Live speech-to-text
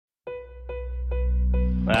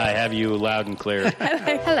I have you loud and clear.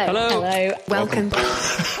 Hello. Welcome.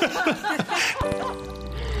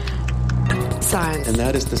 Science. And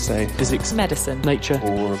that is to say, physics, medicine, nature,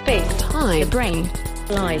 or space, time, the brain,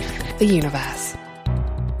 life, the universe.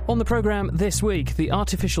 On the programme this week, the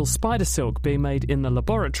artificial spider silk being made in the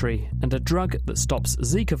laboratory and a drug that stops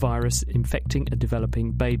Zika virus infecting a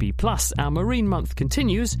developing baby. Plus, our Marine Month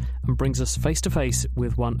continues and brings us face to face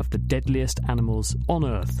with one of the deadliest animals on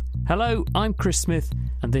Earth. Hello, I'm Chris Smith,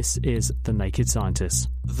 and this is The Naked Scientists.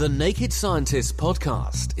 The Naked Scientists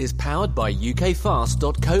podcast is powered by ukfast.co.uk.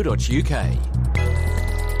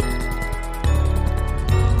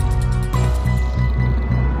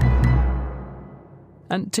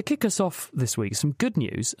 And to kick us off this week, some good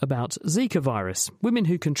news about Zika virus. Women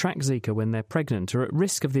who contract Zika when they're pregnant are at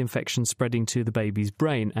risk of the infection spreading to the baby's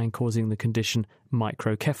brain and causing the condition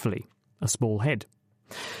microcephaly, a small head.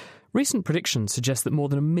 Recent predictions suggest that more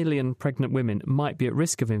than 1 million pregnant women might be at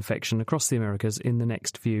risk of infection across the Americas in the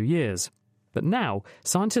next few years. But now,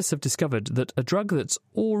 scientists have discovered that a drug that's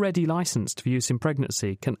already licensed for use in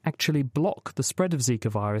pregnancy can actually block the spread of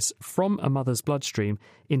Zika virus from a mother's bloodstream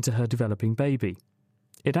into her developing baby.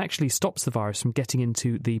 It actually stops the virus from getting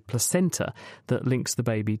into the placenta that links the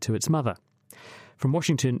baby to its mother. From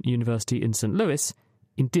Washington University in St. Louis,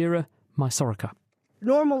 Indira Mysoroka.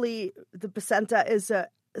 Normally, the placenta is a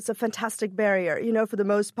fantastic barrier. You know, for the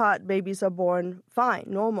most part, babies are born fine,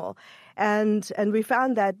 normal. And we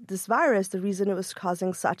found that this virus, the reason it was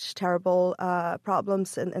causing such terrible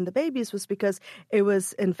problems in the babies was because it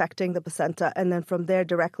was infecting the placenta. And then from there,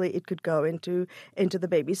 directly, it could go into the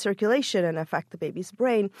baby's circulation and affect the baby's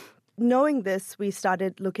brain. Knowing this, we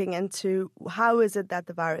started looking into how is it that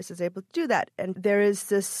the virus is able to do that. And there is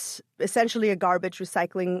this essentially a garbage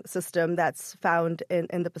recycling system that's found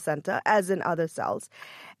in the placenta, as in other cells.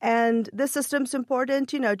 And this system's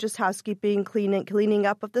important, you know, just housekeeping, cleaning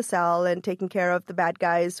up of the cell and taking care of the bad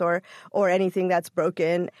guys or anything that's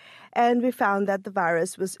broken. And we found that the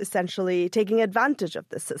virus was essentially taking advantage of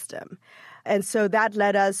the system. And so that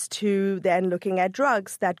led us to then looking at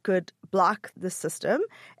drugs that could block the system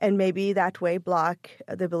and maybe that way block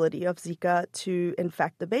the ability of Zika to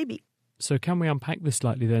infect the baby. So can we unpack this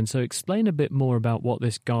slightly then? So explain a bit more about what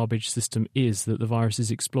this garbage system is that the virus is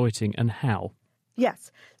exploiting and how.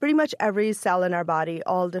 Yes, pretty much every cell in our body,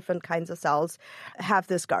 all different kinds of cells, have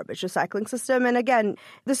this garbage recycling system. And again,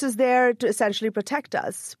 this is there to essentially protect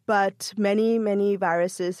us. But many, many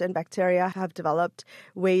viruses and bacteria have developed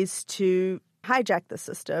ways to hijack the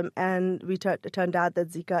system. And it turned out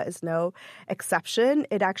that Zika is no exception.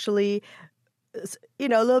 It actually is, a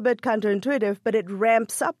little bit counterintuitive, but it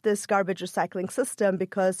ramps up this garbage recycling system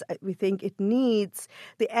because we think it needs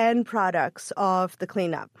the end products of the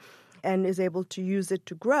cleanup and is able to use it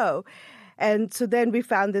to grow. And so then we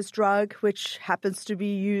found this drug, which happens to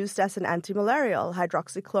be used as an antimalarial,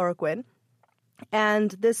 hydroxychloroquine. And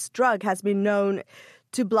this drug has been known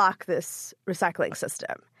to block this recycling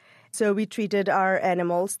system. So we treated our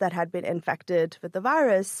animals that had been infected with the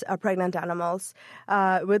virus, our pregnant animals,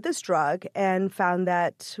 with this drug and found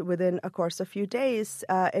that within a course of a few days,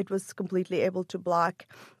 it was completely able to block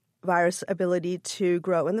virus ability to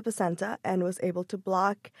grow in the placenta and was able to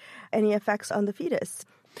block any effects on the fetus.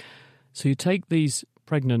 So you take these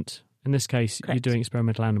pregnant, in this case, Correct. You're doing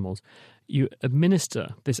experimental animals, you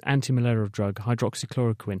administer this antimalarial drug,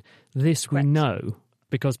 hydroxychloroquine. This Correct. we know,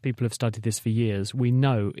 because people have studied this for years, we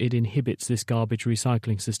know it inhibits this garbage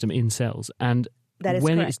recycling system in cells. And That is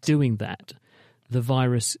when correct. it's doing that, the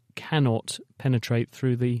virus cannot penetrate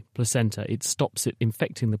through the placenta. It stops it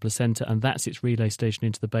infecting the placenta, and that's its relay station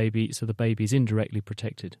into the baby, so the baby is indirectly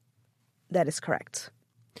protected. That is correct.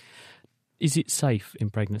 Is it safe in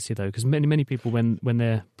pregnancy, though? Because many people, when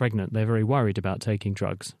they're pregnant, they're very worried about taking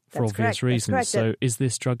drugs for That's obvious correct. reasons. That's correct. So is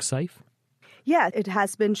this drug safe? Yeah, it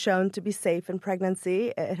has been shown to be safe in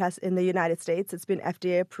pregnancy. It has in the United States. It's been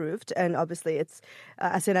FDA approved, and obviously it's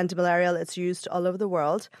as an antimalarial. It's used all over the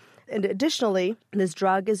world. And additionally, this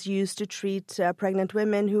drug is used to treat pregnant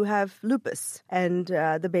women who have lupus, and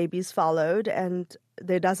the baby's followed, and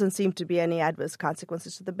there doesn't seem to be any adverse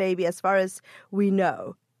consequences to the baby as far as we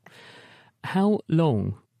know. How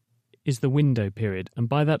long is the window period? And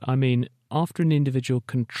by that I mean after an individual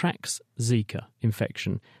contracts Zika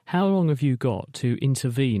infection, how long have you got to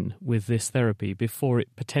intervene with this therapy before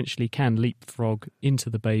it potentially can leapfrog into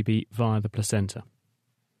the baby via the placenta?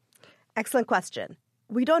 Excellent question.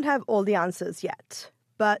 We don't have all the answers yet,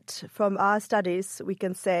 but from our studies, we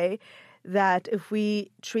can say that if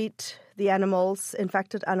we treat the animals,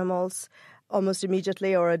 infected animals, almost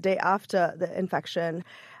immediately or a day after the infection,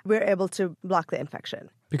 we're able to block the infection.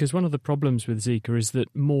 Because one of the problems with Zika is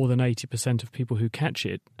that more than 80% of people who catch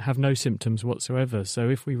it have no symptoms whatsoever. So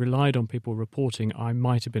if we relied on people reporting, I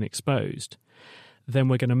might have been exposed, then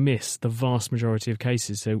we're going to miss the vast majority of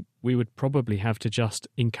cases. So we would probably have to just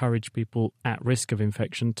encourage people at risk of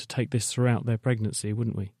infection to take this throughout their pregnancy,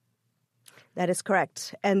 wouldn't we? That is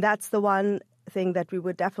correct. And that's the one thing that we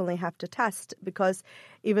would definitely have to test, because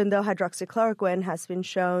even though hydroxychloroquine has been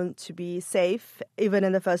shown to be safe, even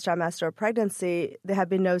in the first trimester of pregnancy, there have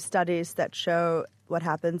been no studies that show what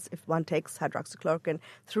happens if one takes hydroxychloroquine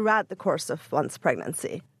throughout the course of one's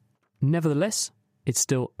pregnancy. Nevertheless, it's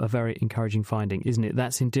still a very encouraging finding, isn't it?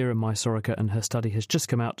 That's Indira Mysorica, and her study has just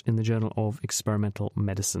come out in the Journal of Experimental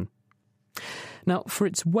Medicine. Now, for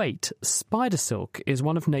its weight, spider silk is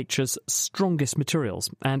one of nature's strongest materials,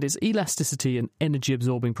 and its elasticity and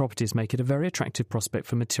energy-absorbing properties make it a very attractive prospect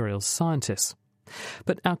for materials scientists.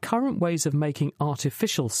 But our current ways of making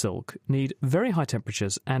artificial silk need very high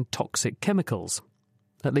temperatures and toxic chemicals.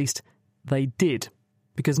 At least, they did.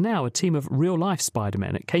 Because now a team of real-life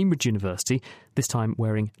spidermen at Cambridge University, this time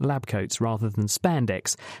wearing lab coats rather than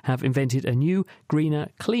spandex, have invented a new, greener,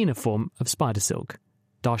 cleaner form of spider silk.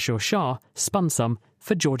 Darshur Shah spun some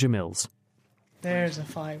for Georgia Mills. There's a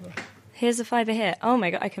fibre. Here's a fibre here. Oh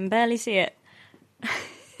my God, I can barely see it.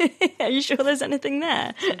 Are you sure there's anything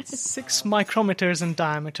there? It's 6 micrometers in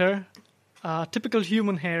diameter. Typical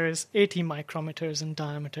human hair is 80 micrometers in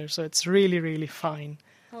diameter, so it's really, really fine.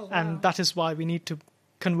 Oh, wow. And that is why we need to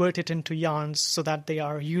convert it into yarns so that they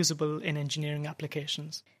are usable in engineering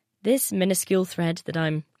applications. This minuscule thread that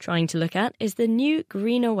I'm trying to look at is the new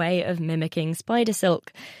greener way of mimicking spider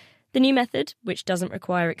silk. The new method, which doesn't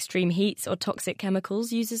require extreme heats or toxic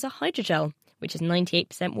chemicals, uses a hydrogel, which is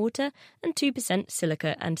 98% water and 2%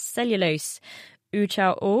 silica and cellulose. Wu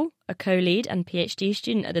Chao Oh, a co-lead and PhD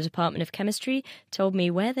student at the Department of Chemistry, told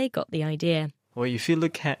me where they got the idea. Well, if you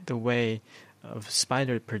look at the way of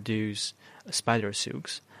spider produce spider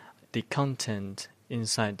silks, the content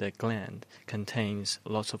inside the gland contains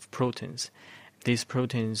lots of proteins. These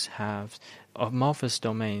proteins have amorphous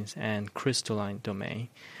domains and crystalline domain,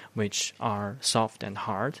 which are soft and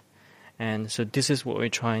hard. And so this is what we're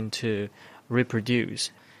trying to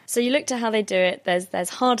reproduce. So you looked at how they do it. There's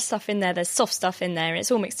hard stuff in there, there's soft stuff in there, and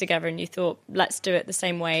it's all mixed together, and you thought, let's do it the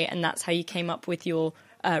same way, and that's how you came up with your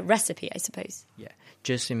recipe, I suppose. Yeah.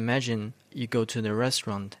 Just imagine you go to the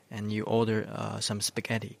restaurant and you order some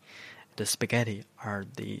spaghetti. The spaghetti are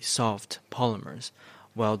the soft polymers,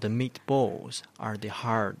 while the meatballs are the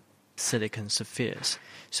hard silicon spheres.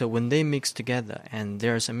 So when they mix together and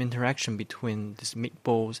there's some interaction between these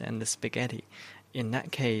meatballs and the spaghetti, in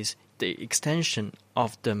that case, the extension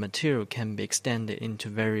of the material can be extended into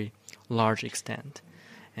very large extent.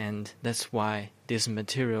 And that's why this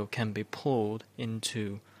material can be pulled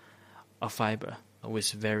into a fiber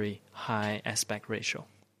with very high aspect ratio.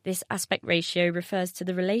 This aspect ratio refers to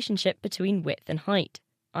the relationship between width and height,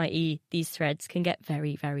 i.e. these threads can get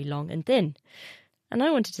very, very long and thin. And I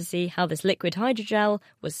wanted to see how this liquid hydrogel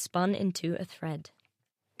was spun into a thread.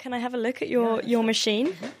 Can I have a look at your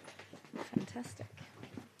machine? Mm-hmm. Fantastic.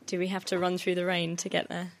 Do we have to run through the rain to get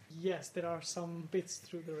there? Yes, there are some bits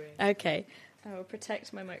through the rain. Okay. I will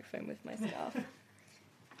protect my microphone with my scarf.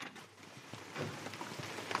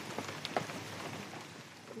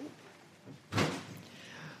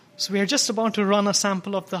 So we are just about to run a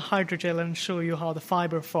sample of the hydrogel and show you how the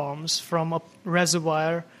fiber forms from a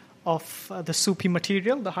reservoir of the soupy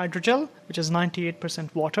material, the hydrogel, which is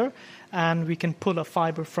 98% water, and we can pull a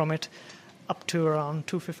fiber from it up to around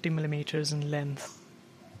 250 millimeters in length.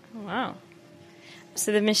 Wow.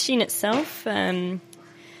 So the machine itself,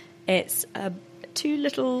 it's 2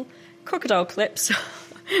 little crocodile clips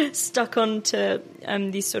stuck onto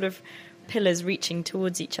these sort of pillars reaching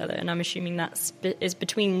towards each other, and I'm assuming that is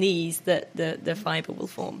between these that the fibre will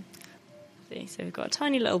form. See, so we've got a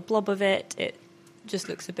tiny little blob of it. It just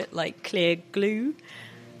looks a bit like clear glue,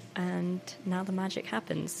 and now the magic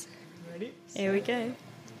happens. Ready? Here we go.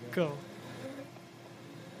 Go.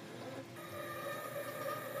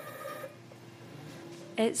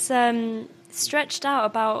 It's stretched out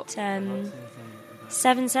about 7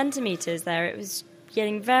 centimetres there. It was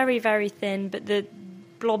getting very, very thin, but the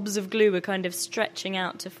blobs of glue are kind of stretching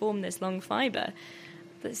out to form this long fibre.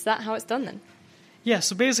 Is that how it's done then? Yeah,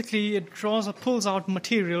 so basically it pulls out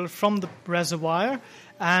material from the reservoir,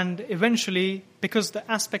 and eventually, because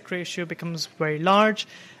the aspect ratio becomes very large,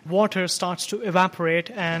 water starts to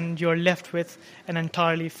evaporate and you're left with an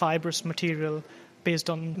entirely fibrous material based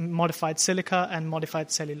on modified silica and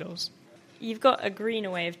modified cellulose. You've got a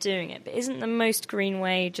greener way of doing it, but isn't the most green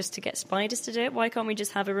way just to get spiders to do it? Why can't we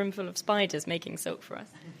just have a room full of spiders making silk for us?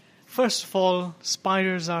 First of all,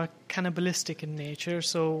 spiders are cannibalistic in nature,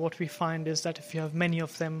 so what we find is that if you have many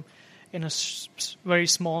of them in a very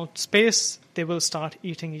small space, they will start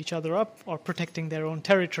eating each other up or protecting their own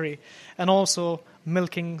territory. And also,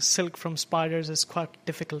 milking silk from spiders is quite a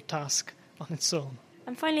difficult task on its own.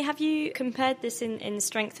 And finally, have you compared this in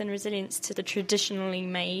strength and resilience to the traditionally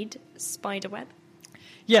made spider web?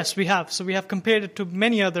 Yes, we have. So we have compared it to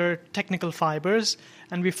many other technical fibers,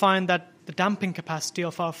 and we find that the damping capacity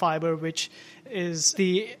of our fiber, which is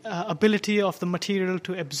the ability of the material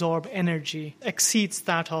to absorb energy, exceeds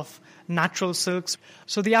that of natural silks.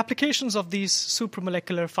 So the applications of these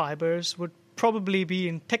supramolecular fibers would probably be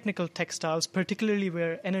in technical textiles, particularly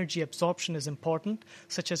where energy absorption is important,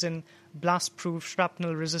 such as in blast-proof,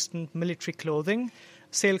 shrapnel-resistant military clothing,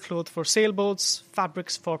 sailcloth for sailboats,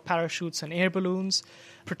 fabrics for parachutes and air balloons,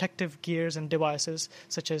 protective gears and devices,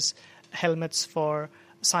 such as helmets for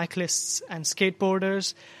cyclists and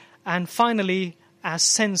skateboarders, and finally, as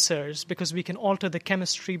sensors, because we can alter the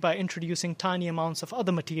chemistry by introducing tiny amounts of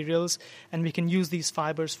other materials, and we can use these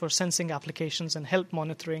fibers for sensing applications and health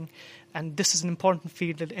monitoring. And this is an important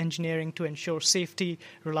field of engineering to ensure safety,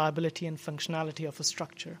 reliability, and functionality of a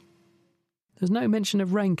structure. There's no mention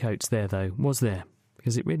of raincoats there, though, was there?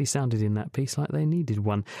 Because it really sounded in that piece like they needed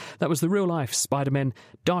one. That was the real-life Spidermen,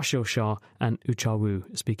 Darshil Shah and Uchar Wu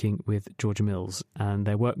speaking with Georgia Mills, and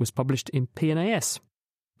their work was published in PNAS.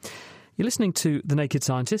 You're listening to The Naked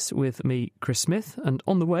Scientist with me, Chris Smith, and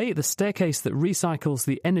on the way, the staircase that recycles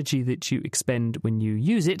the energy that you expend when you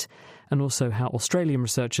use it, and also how Australian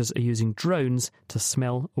researchers are using drones to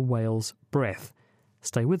smell a whale's breath.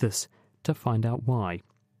 Stay with us to find out why.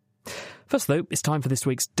 First, though, it's time for this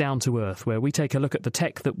week's Down to Earth, where we take a look at the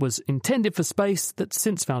tech that was intended for space that's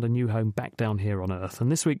since found a new home back down here on Earth. And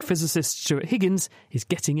this week, physicist Stuart Higgins is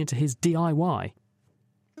getting into his DIY.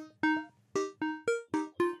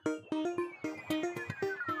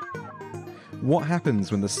 What happens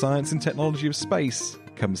when the science and technology of space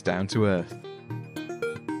comes down to Earth?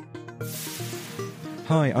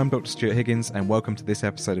 Hi, I'm Dr. Stuart Higgins, and welcome to this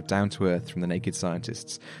episode of Down to Earth from The Naked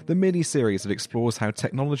Scientists, the mini-series that explores how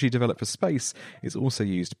technology developed for space is also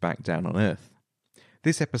used back down on Earth.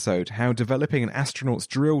 This episode, how developing an astronaut's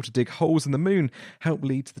drill to dig holes in the moon helped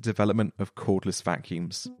lead to the development of cordless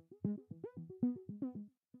vacuums.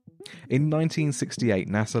 In 1968,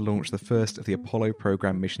 NASA launched the first of the Apollo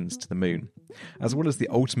program missions to the moon. As well as the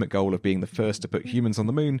ultimate goal of being the first to put humans on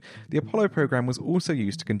the moon, the Apollo program was also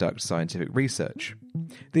used to conduct scientific research.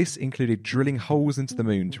 This included drilling holes into the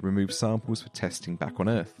moon to remove samples for testing back on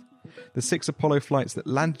Earth. The 6 Apollo flights that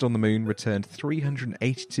landed on the moon returned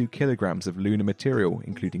 382 kilograms of lunar material,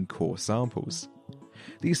 including core samples.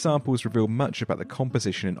 These samples reveal much about the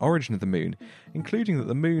composition and origin of the moon, including that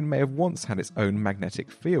the moon may have once had its own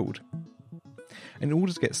magnetic field. In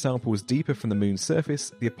order to get samples deeper from the moon's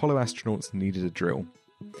surface, the Apollo astronauts needed a drill.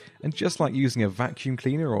 And just like using a vacuum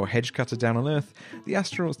cleaner or hedge cutter down on Earth, the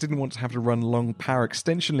astronauts didn't want to have to run long power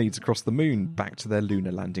extension leads across the moon back to their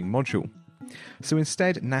lunar landing module. So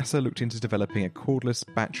instead, NASA looked into developing a cordless,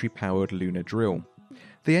 battery-powered lunar drill.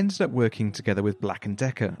 They ended up working together with Black &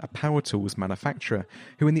 Decker, a power tools manufacturer,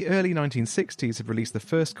 who in the early 1960s had released the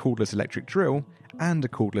first cordless electric drill and a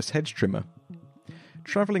cordless hedge trimmer.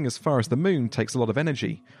 Travelling as far as the moon takes a lot of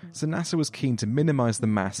energy, so NASA was keen to minimise the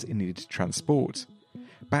mass it needed to transport.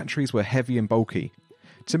 Batteries were heavy and bulky.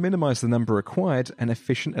 To minimise the number required, an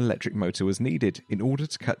efficient electric motor was needed in order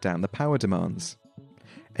to cut down the power demands.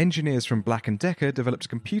 Engineers from Black & Decker developed a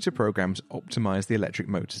computer program to optimise the electric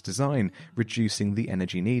motor's design, reducing the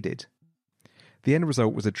energy needed. The end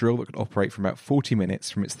result was a drill that could operate for about 40 minutes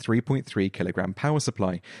from its 3.3 kilogram power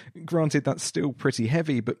supply. Granted, that's still pretty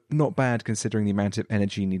heavy, but not bad considering the amount of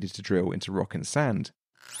energy needed to drill into rock and sand.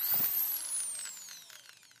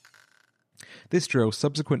 This drill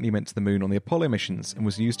subsequently went to the moon on the Apollo missions and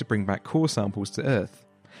was used to bring back core samples to Earth.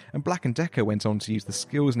 And Black & Decker went on to use the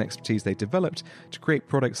skills and expertise they developed to create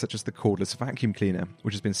products such as the cordless vacuum cleaner,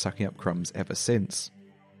 which has been sucking up crumbs ever since.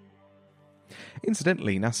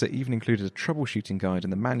 Incidentally, NASA even included a troubleshooting guide in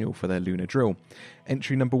the manual for their lunar drill.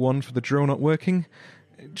 Entry number 1 for the drill not working?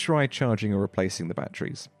 Try charging or replacing the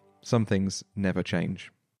batteries. Some things never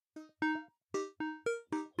change.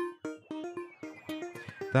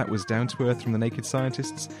 That was Down to Earth from The Naked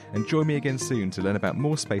Scientists, and join me again soon to learn about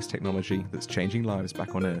more space technology that's changing lives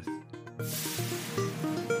back on Earth.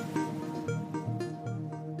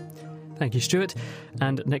 Thank you, Stuart.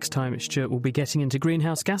 And next time, Stuart will be getting into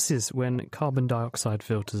greenhouse gases when carbon dioxide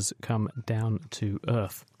filters come down to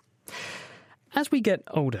Earth. As we get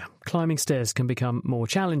older, climbing stairs can become more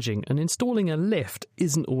challenging, and installing a lift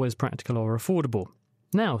isn't always practical or affordable.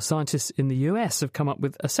 Now, scientists in the US have come up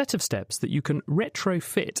with a set of steps that you can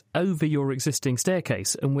retrofit over your existing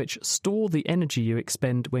staircase and which store the energy you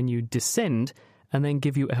expend when you descend and then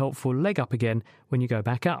give you a helpful leg up again when you go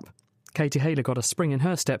back up. Katie Haylor got a spring in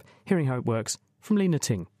her step, hearing how it works from Lena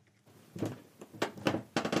Ting.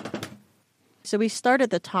 So we start at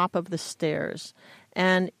the top of the stairs,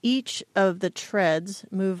 and each of the treads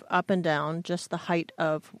move up and down just the height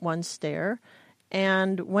of one stair.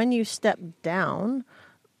 And when you step down,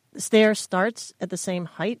 the stair starts at the same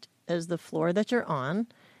height as the floor that you're on,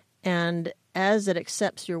 and as it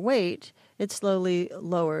accepts your weight, it slowly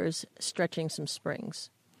lowers, stretching some springs.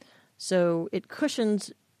 So it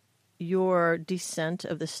cushions your descent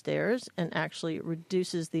of the stairs and actually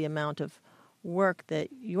reduces the amount of work that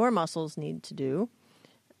your muscles need to do,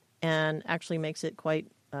 and actually makes it quite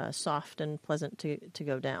soft and pleasant to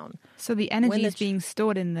go down. So the energy is being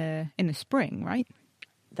stored in the spring, right?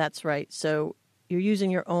 That's right. So you're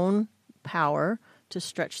using your own power to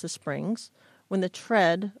stretch the springs. When the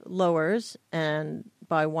tread lowers and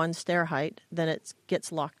by one stair height, then it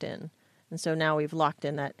gets locked in. And so now we've locked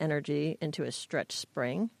in that energy into a stretch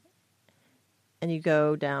spring. And you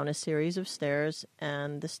go down a series of stairs,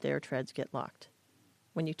 and the stair treads get locked.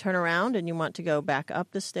 When you turn around and you want to go back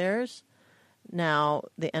up the stairs, now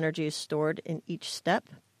the energy is stored in each step.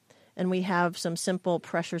 And we have some simple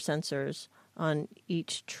pressure sensors on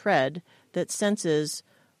each tread that senses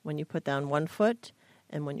when you put down one foot,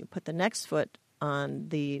 and when you put the next foot on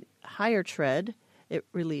the higher tread, it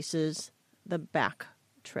releases the back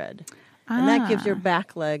tread. And that gives your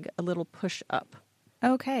back leg a little push up.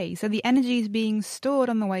 Okay, so the energy is being stored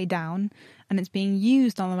on the way down, and it's being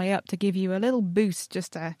used on the way up to give you a little boost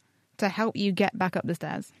just to help you get back up the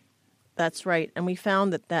stairs. That's right. And we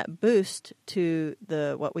found that boost to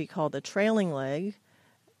what we call the trailing leg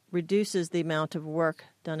reduces the amount of work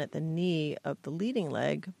done at the knee of the leading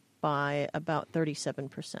leg by about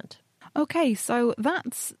 37%. Okay, so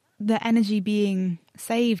that's the energy being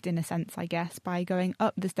saved in a sense, I guess, by going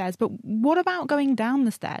up the stairs. But what about going down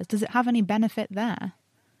the stairs? Does it have any benefit there?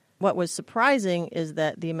 What was surprising is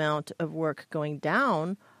that the amount of work going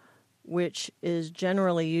down, which is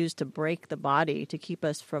generally used to brake the body to keep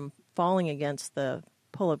us from falling against the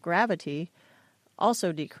pull of gravity,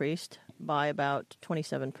 also decreased by about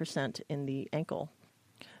 27% in the ankle.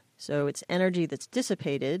 So it's energy that's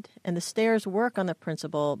dissipated, and the stairs work on the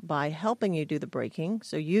principle by helping you do the braking,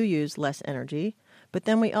 so you use less energy, but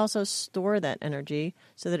then we also store that energy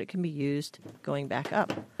so that it can be used going back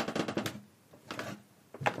up.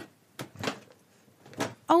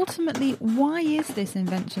 Ultimately, why is this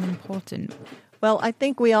invention important? Well, I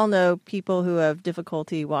think we all know people who have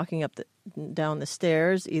difficulty walking down the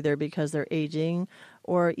stairs, either because they're aging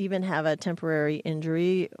or even have a temporary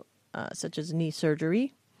injury, such as knee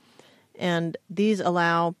surgery. And these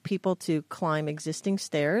allow people to climb existing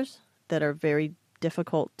stairs that are very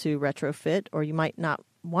difficult to retrofit, or you might not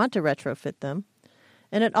want to retrofit them.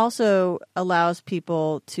 And it also allows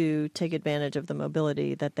people to take advantage of the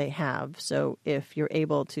mobility that they have. So if you're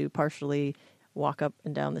able to partially walk up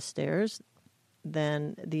and down the stairs,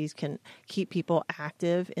 then these can keep people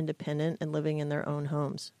active, independent, and living in their own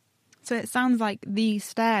homes. So it sounds like these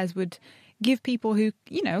stairs would give people who,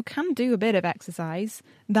 can do a bit of exercise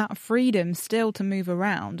that freedom still to move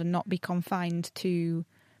around and not be confined to,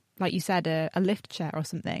 like you said, a lift chair or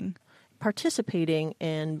something. Participating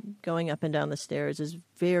in going up and down the stairs is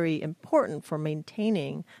very important for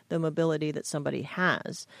maintaining the mobility that somebody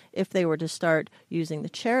has. If they were to start using the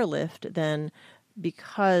chairlift, then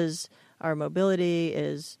because our mobility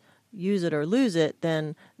is use it or lose it,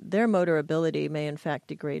 then their motor ability may in fact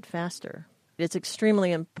degrade faster. It's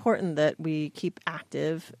extremely important that we keep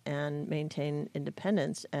active and maintain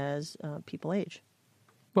independence as people age.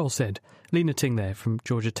 Well said. Lena Ting there from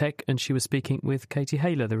Georgia Tech, and she was speaking with Katie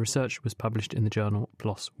Haylor. The research was published in the journal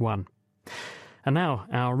PLOS ONE. And now,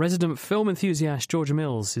 our resident film enthusiast, Georgia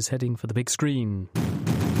Mills, is heading for the big screen.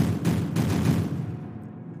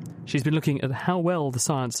 She's been looking at how well the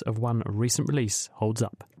science of one recent release holds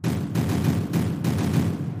up.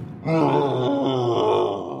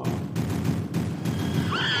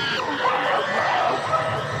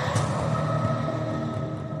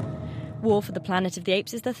 War for the Planet of the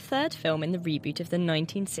Apes is the third film in the reboot of the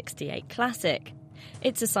 1968 classic.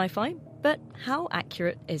 It's a sci-fi, but how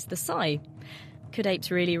accurate is the sci? Could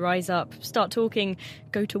apes really rise up, start talking,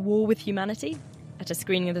 go to war with humanity? At a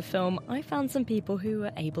screening of the film, I found some people who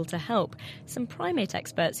were able to help, some primate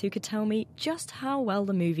experts who could tell me just how well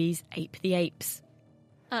the movies ape the apes.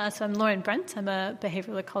 So I'm Lauren Brent. I'm a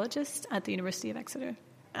behavioural ecologist at the University of Exeter.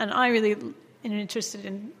 And I really am interested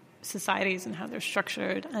in societies and how they're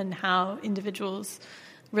structured and how individuals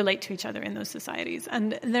relate to each other in those societies.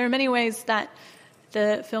 And there are many ways that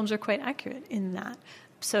the films are quite accurate in that.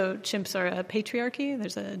 So chimps are a patriarchy.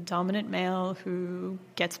 There's a dominant male who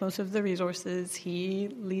gets most of the resources. He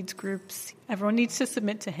leads groups. Everyone needs to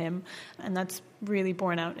submit to him, and that's really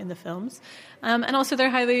borne out in the films. And also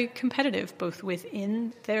they're highly competitive, both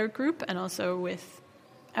within their group and also with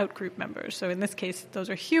out-group members. So in this case, those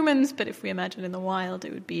are humans, but if we imagine in the wild,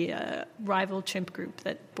 it would be a rival chimp group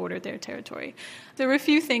that bordered their territory. There were a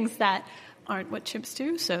few things that aren't what chimps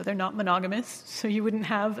do, so they're not monogamous, so you wouldn't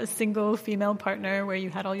have a single female partner where you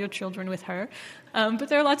had all your children with her. But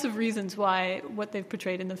there are lots of reasons why what they've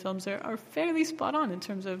portrayed in the films are fairly spot on in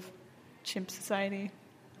terms of chimp society.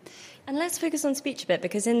 And let's focus on speech a bit,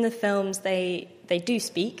 because in the films they do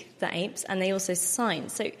speak, the apes, and they also sign.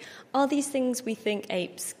 So are these things we think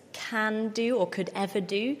apes can do or could ever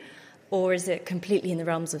do, or is it completely in the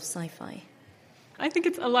realms of sci-fi? I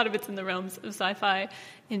think a lot of it's in the realms of sci-fi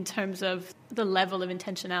in terms of the level of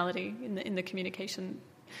intentionality in the communication.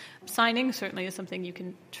 Signing certainly is something you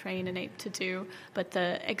can train an ape to do, but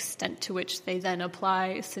the extent to which they then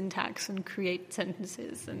apply syntax and create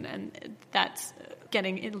sentences, and that's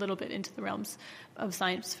getting a little bit into the realms of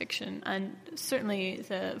science fiction. And certainly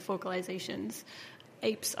the vocalizations,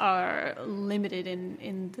 apes are limited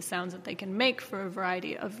in the sounds that they can make for a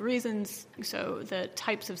variety of reasons. So the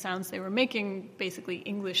types of sounds they were making, basically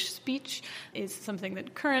English speech, is something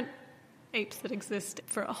that current apes that exist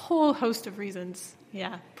for a whole host of reasons,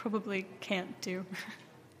 probably can't do.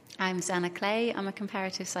 I'm Zana Clay. I'm a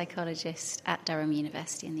comparative psychologist at Durham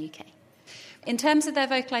University in the UK. In terms of their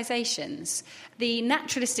vocalizations, the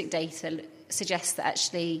naturalistic data suggests that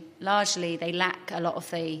actually largely they lack a lot of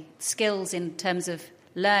the skills in terms of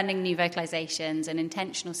learning new vocalizations and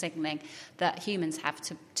intentional signaling that humans have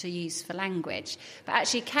to use for language. But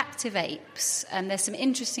actually captive apes, there's some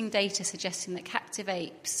interesting data suggesting that captive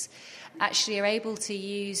apes actually are able to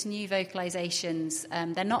use new vocalizations.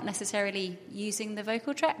 They're not necessarily using the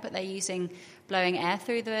vocal tract, but they're using blowing air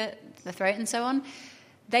through the throat and so on.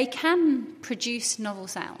 They can produce novel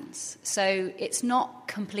sounds, so it's not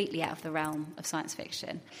completely out of the realm of science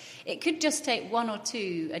fiction. It could just take one or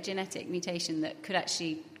two, a genetic mutation that could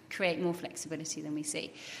actually create more flexibility than we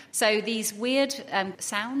see. So these weird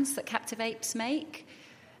sounds that captive apes make,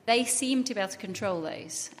 they seem to be able to control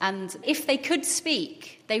those. And if they could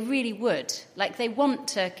speak, they really would. Like, they want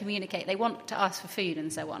to communicate, they want to ask for food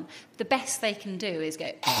and so on. The best they can do is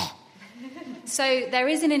go... So there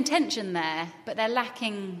is an intention there, but they're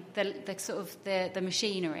lacking the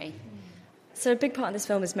machinery. So a big part of this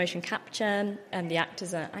film is motion capture, and the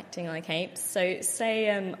actors are acting like apes. So say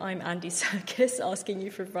I'm Andy Serkis asking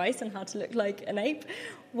you for advice on how to look like an ape.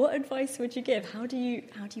 What advice would you give? How do you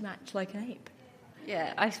act like an ape?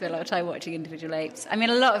 Yeah, I spend a lot of time watching individual apes. I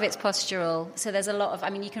mean, a lot of it's postural. So there's a lot of...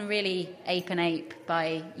 I mean, you can really ape an ape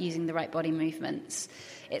by using the right body movements.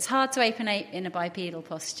 It's hard to ape an ape in a bipedal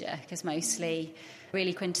posture because mostly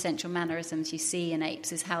really quintessential mannerisms you see in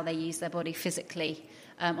apes is how they use their body physically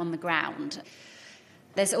on the ground.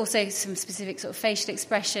 There's also some specific sort of facial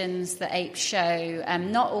expressions that apes show,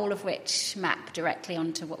 not all of which map directly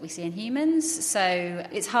onto what we see in humans. So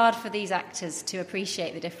it's hard for these actors to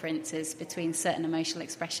appreciate the differences between certain emotional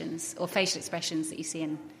expressions or facial expressions that you see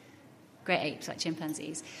in great apes like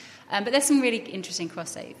chimpanzees. But there's some really interesting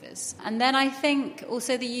crossovers. And then I think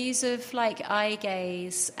also the use of like eye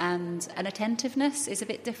gaze and an attentiveness is a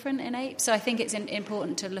bit different in apes. So I think it's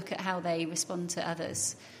important to look at how they respond to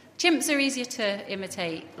others. Chimps are easier to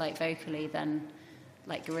imitate like vocally than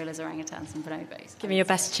like gorillas, orangutans and bonobos. Give me your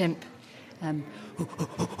best chimp. That's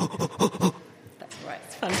right.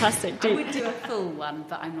 It's fantastic. I would do a full one,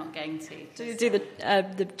 but I'm not going to. Do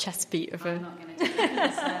the chest beat of I'm not going to do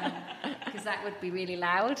it because that would be really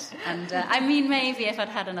loud. And I mean, maybe if I'd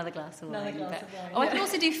had another glass of wine. I could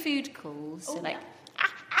also do food calls. So like,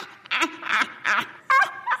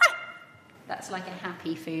 that's like a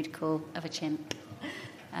happy food call of a chimp.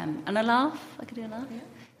 And a laugh. I could do a laugh. Yeah.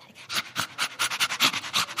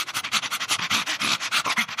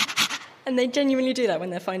 And they genuinely do that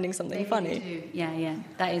when they're finding something funny. Really do. Yeah.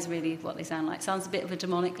 That is really what they sound like. Sounds a bit of a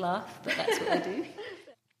demonic laugh, but that's what they do.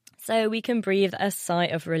 So we can breathe a sigh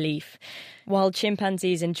of relief. While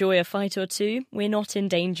chimpanzees enjoy a fight or two, we're not in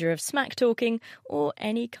danger of smack talking or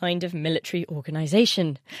any kind of military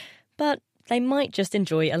organisation. But they might just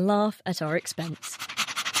enjoy a laugh at our expense.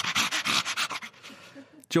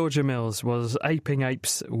 Georgia Mills was aping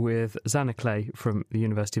apes with Zana Clay from the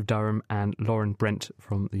University of Durham and Lauren Brent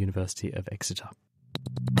from the University of Exeter.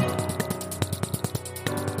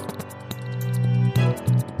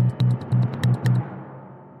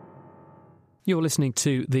 You're listening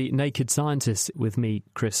to The Naked Scientists with me,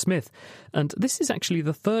 Chris Smith. And this is actually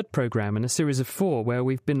the third programme in a series of 4 where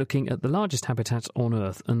we've been looking at the largest habitat on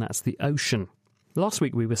Earth, and that's the ocean. Last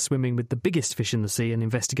week we were swimming with the biggest fish in the sea and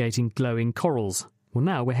investigating glowing corals. Well,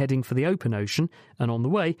 now we're heading for the open ocean, and on the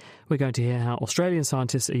way we're going to hear how Australian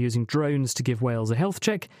scientists are using drones to give whales a health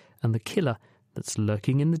check and the killer that's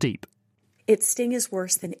lurking in the deep. Its sting is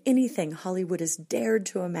worse than anything Hollywood has dared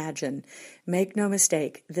to imagine. Make no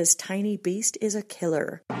mistake, this tiny beast is a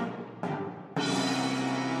killer.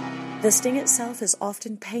 The sting itself is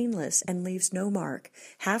often painless and leaves no mark.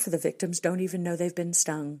 Half of the victims don't even know they've been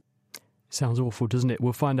stung. Sounds awful, doesn't it?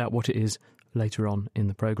 We'll find out what it is later on in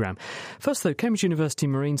the programme. First, though, Cambridge University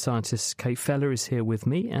marine scientist Kate Feller is here with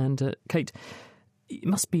me. And, Kate, it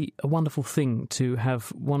must be a wonderful thing to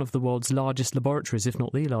have one of the world's largest laboratories, if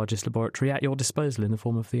not the largest laboratory, at your disposal in the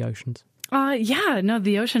form of the oceans.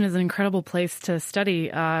 The ocean is an incredible place to study,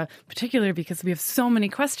 particularly because we have so many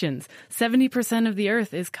questions. 70% of the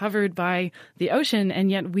Earth is covered by the ocean, and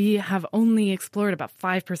yet we have only explored about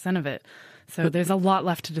 5% of it. So there's a lot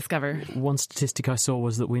left to discover. One statistic I saw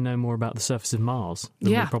was that we know more about the surface of Mars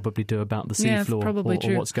than we probably do about the seafloor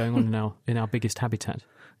or what's going on in our biggest habitat.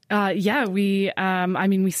 There's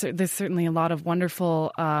certainly a lot of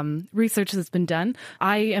wonderful research that's been done.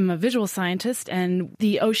 I am a visual scientist, and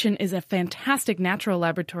the ocean is a fantastic natural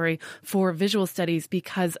laboratory for visual studies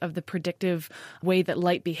because of the predictive way that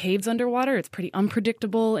light behaves underwater. It's pretty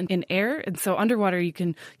unpredictable in air, and so underwater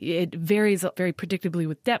it varies very predictably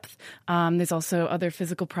with depth. There's also other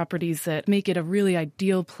physical properties that make it a really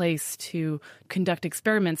ideal place to conduct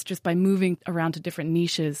experiments just by moving around to different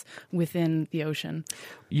niches within the ocean.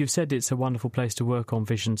 You've said it's a wonderful place to work on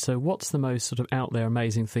vision, so what's the most sort of out there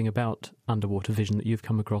amazing thing about underwater vision that you've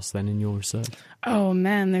come across then in your research? Oh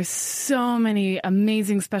man, there's so many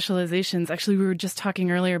amazing specializations. Actually, we were just talking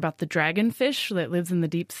earlier about the dragonfish that lives in the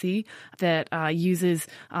deep sea that uses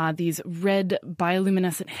these red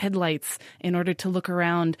bioluminescent headlights in order to look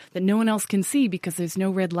around that no one else can see because there's no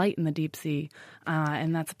red light in the deep sea.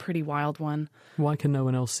 And that's a pretty wild one. Why can no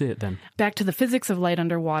one else see it then? Back to the physics of light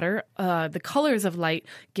underwater, the colors of light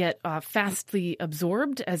get fastly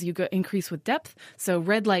absorbed as you increase with depth. So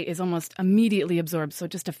red light is almost immediately absorbed. So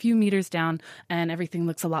just a few meters down and everything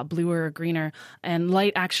looks a lot bluer or greener. And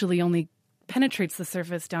light actually only penetrates the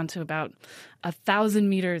surface down to about 1,000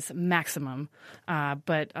 meters maximum.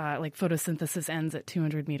 But photosynthesis ends at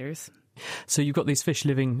 200 meters. So you've got these fish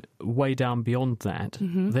living way down beyond that.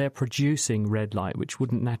 Mm-hmm. They're producing red light, which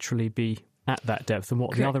wouldn't naturally be at that depth. And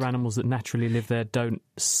what the other animals that naturally live there don't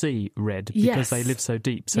see red because they live so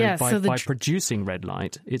deep. So by producing red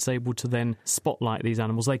light, it's able to then spotlight these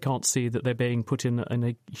animals. They can't see that they're being put in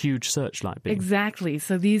a huge searchlight beam. Exactly.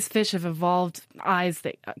 So these fish have evolved eyes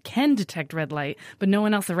that can detect red light, but no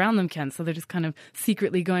one else around them can. So they're just kind of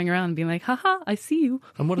secretly going around and being like, haha, I see you.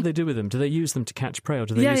 And what do they do with them? Do they use them to catch prey, or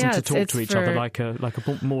do they use them to talk to each other like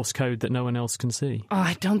a Morse code that no one else can see? Oh,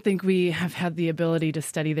 I don't think we have had the ability to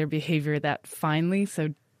study their behavior that finely,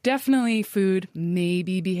 so definitely food,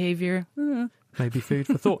 maybe behavior. Maybe food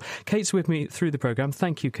for thought. Kate's with me through the programme.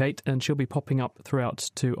 Thank you, Kate, and she'll be popping up throughout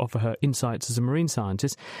to offer her insights as a marine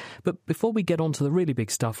scientist. But before we get on to the really big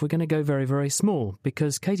stuff, we're going to go very, very small,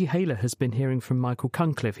 because Katie Hayler has been hearing from Michael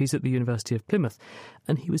Cunliffe. He's at the University of Plymouth,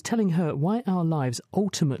 and he was telling her why our lives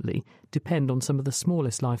ultimately depend on some of the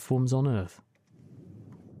smallest life forms on Earth.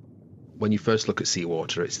 When you first look at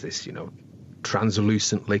seawater, it's this,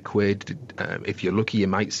 translucent liquid. If you're lucky, you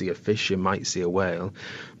might see a fish, you might see a whale.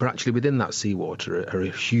 But actually within that seawater are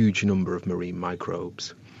a huge number of marine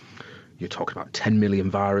microbes. You're talking about 10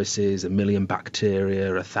 million viruses, 1 million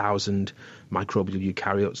bacteria, 1,000 microbial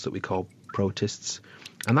eukaryotes that we call protists.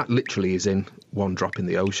 And that literally is in one drop in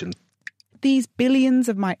the ocean. These billions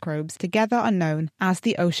of microbes together are known as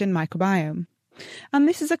the ocean microbiome. And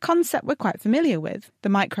this is a concept we're quite familiar with. The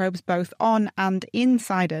microbes both on and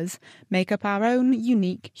inside us make up our own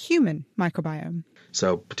unique human microbiome.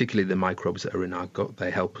 So particularly the microbes that are in our gut, they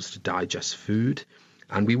help us to digest food.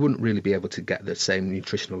 And we wouldn't really be able to get the same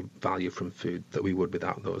nutritional value from food that we would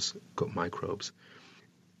without those gut microbes.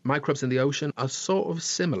 Microbes in the ocean are sort of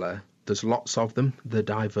similar. There's lots of them, they're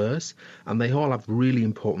diverse, and they all have really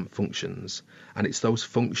important functions. And it's those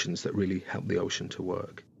functions that really help the ocean to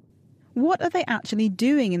work. What are they actually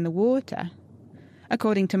doing in the water?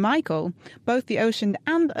 According to Michael, both the ocean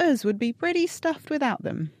and us would be pretty stuffed without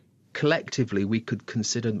them. Collectively, we could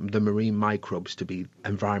consider the marine microbes to be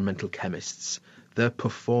environmental chemists. They're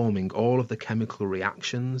performing all of the chemical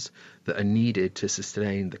reactions that are needed to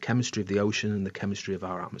sustain the chemistry of the ocean and the chemistry of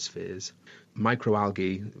our atmospheres.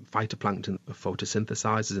 Microalgae, phytoplankton, are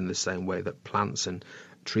photosynthesizers in the same way that plants and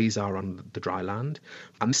trees are on the dry land.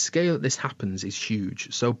 And the scale that this happens is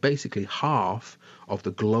huge. So basically half of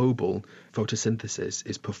the global photosynthesis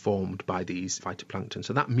is performed by these phytoplankton.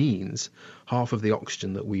 So that means half of the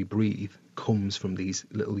oxygen that we breathe comes from these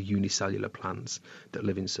little unicellular plants that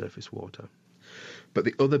live in surface water. But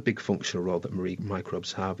the other big functional role that marine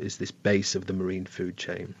microbes have is this base of the marine food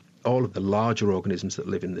chain. All of the larger organisms that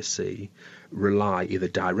live in the sea rely either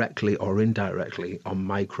directly or indirectly on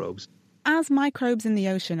microbes. As microbes in the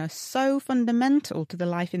ocean are so fundamental to the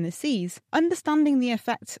life in the seas, understanding the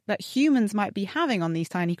effect that humans might be having on these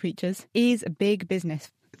tiny creatures is a big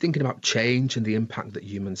business. Thinking about change and the impact that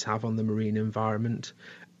humans have on the marine environment,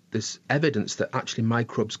 there's evidence that actually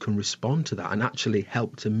microbes can respond to that and actually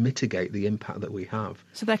help to mitigate the impact that we have.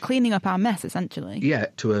 So they're cleaning up our mess, essentially? Yeah,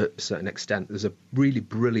 to a certain extent. There's a really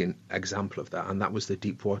brilliant example of that, and that was the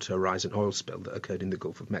Deepwater Horizon oil spill that occurred in the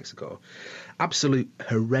Gulf of Mexico. Absolute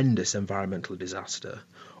horrendous environmental disaster.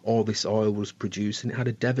 All this oil was produced, and it had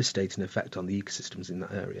a devastating effect on the ecosystems in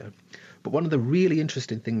that area. But one of the really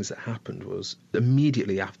interesting things that happened was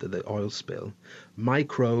immediately after the oil spill,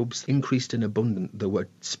 microbes increased in abundance that were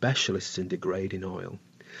specialists in degrading oil.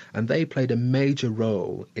 And they played a major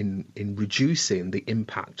role in reducing the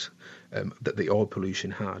impact that the oil pollution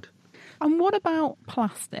had. And what about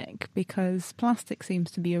plastic? Because plastic seems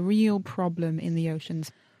to be a real problem in the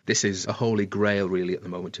oceans. This is a holy grail, really, at the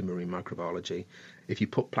moment in marine microbiology. If you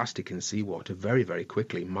put plastic in seawater, very, very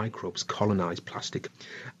quickly, microbes colonise plastic.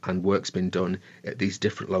 And work's been done at these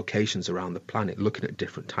different locations around the planet, looking at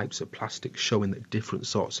different types of plastic, showing that different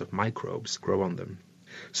sorts of microbes grow on them.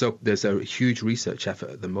 So there's a huge research effort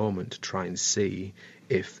at the moment to try and see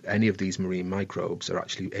if any of these marine microbes are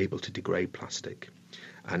actually able to degrade plastic.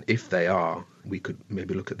 And if they are, we could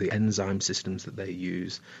maybe look at the enzyme systems that they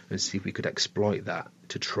use and see if we could exploit that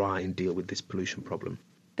to try and deal with this pollution problem.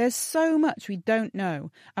 There's so much we don't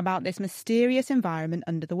know about this mysterious environment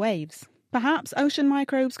under the waves. Perhaps ocean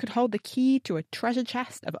microbes could hold the key to a treasure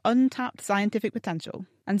chest of untapped scientific potential,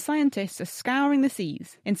 and scientists are scouring the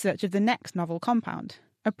seas in search of the next novel compound,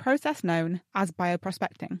 a process known as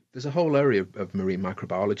bioprospecting. There's a whole area of marine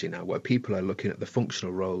microbiology now where people are looking at the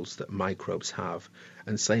functional roles that microbes have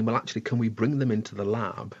and saying, well, actually, can we bring them into the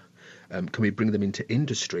lab? Can we bring them into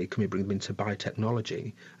industry? Can we bring them into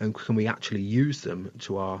biotechnology? And can we actually use them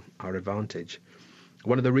to our advantage?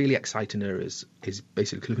 One of the really exciting areas is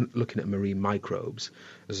basically looking at marine microbes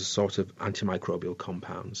as a sort of antimicrobial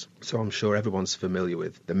compounds. So I'm sure everyone's familiar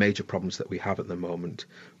with the major problems that we have at the moment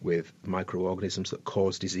with microorganisms that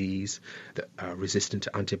cause disease, that are resistant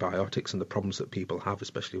to antibiotics, and the problems that people have,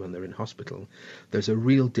 especially when they're in hospital. There's a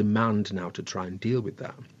real demand now to try and deal with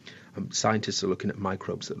that. Scientists are looking at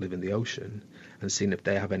microbes that live in the ocean and seeing if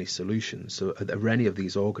they have any solutions. So are there any of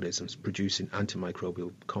these organisms producing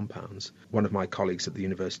antimicrobial compounds? One of my colleagues at the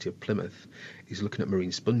University of Plymouth is looking at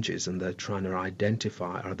marine sponges, and they're trying to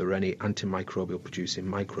identify, are there any antimicrobial producing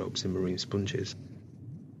microbes in marine sponges?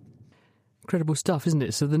 Incredible stuff, isn't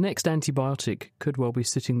it? So the next antibiotic could well be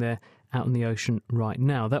sitting there out in the ocean right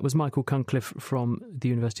now. That was Michael Cunliffe from the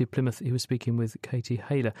University of Plymouth. He was speaking with Katie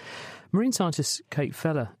Hayler. Marine scientist Kate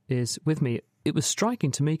Feller is with me. It was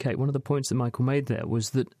striking to me, Kate, one of the points that Michael made there was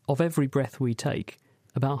that of every breath we take,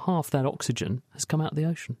 about half that oxygen has come out of the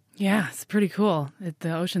ocean. Yeah, it's pretty cool.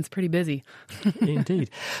 The ocean's pretty busy. Indeed.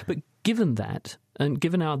 But given that, and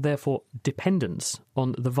given our, therefore, dependence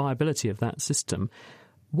on the viability of that system,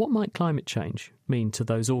 what might climate change mean to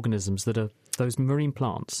those organisms that are those marine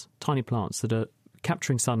plants, tiny plants that are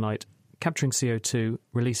capturing sunlight, capturing CO2,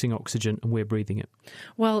 releasing oxygen, and we're breathing it?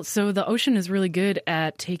 Well, so the ocean is really good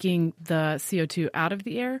at taking the CO2 out of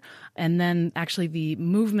the air, and then actually the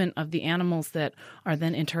movement of the animals that are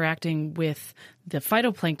then interacting with the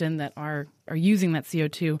phytoplankton that are using that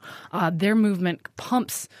CO2, their movement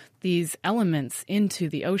pumps these elements into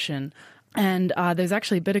the ocean. And there's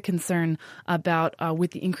actually a bit of concern about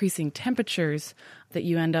with the increasing temperatures that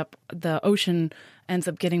the ocean ends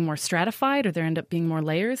up getting more stratified, or there end up being more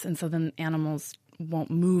layers, and so then animals won't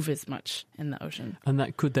move as much in the ocean. And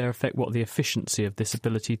that could there affect the efficiency of this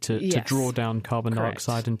ability to draw down carbon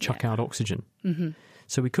dioxide and chuck out oxygen. Mm-hmm.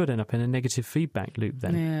 So we could end up in a negative feedback loop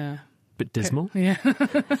then. Yeah. Bit dismal. Yeah.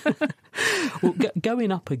 Well,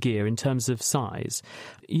 going up a gear in terms of size,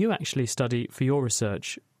 you actually study for your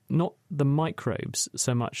research not the microbes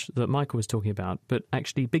so much that Michael was talking about, but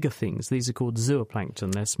actually bigger things. These are called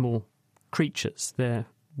zooplankton. They're small creatures. They're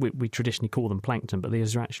we traditionally call them plankton, but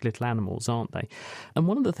these are actually little animals, aren't they? And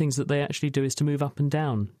one of the things that they actually do is to move up and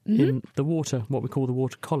down in the water, what we call the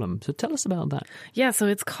water column. So tell us about that. Yeah, so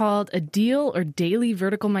it's called a diel or daily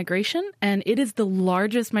vertical migration, and it is the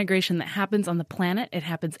largest migration that happens on the planet. It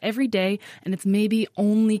happens every day, and it's maybe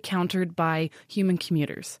only countered by human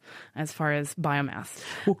commuters as far as biomass.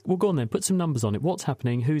 Well, go on then, put some numbers on it. What's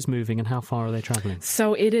happening, who's moving, and how far are they travelling?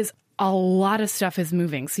 So it is a lot of stuff is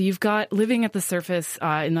moving. So you've got living at the surface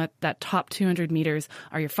in that top 200 meters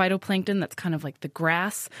are your phytoplankton. That's kind of like the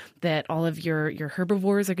grass that all of your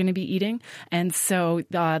herbivores are going to be eating. And so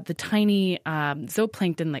the tiny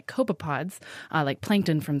zooplankton like copepods, like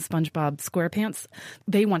plankton from SpongeBob SquarePants,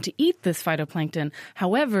 they want to eat this phytoplankton.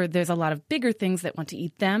 However, there's a lot of bigger things that want to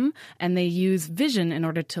eat them, and they use vision in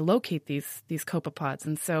order to locate these copepods.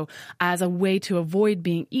 And so as a way to avoid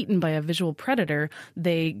being eaten by a visual predator,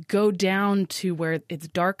 they go down to where it's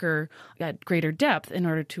darker at greater depth in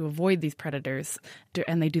order to avoid these predators.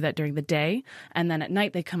 And they do that during the day. And then at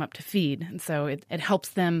night they come up to feed. And so it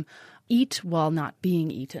helps them eat while not being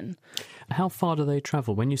eaten. How far do they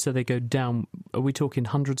travel? When you say they go down, are we talking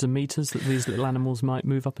hundreds of meters that these little animals might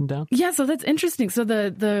move up and down? Yeah, so that's interesting. So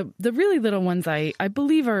the really little ones, I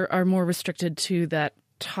believe, are more restricted to that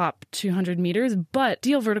top 200 meters, but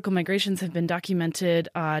diel vertical migrations have been documented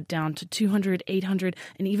down to 200, 800,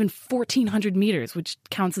 and even 1,400 meters, which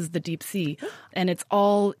counts as the deep sea. And it's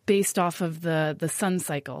all based off of the sun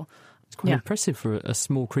cycle. It's quite impressive for a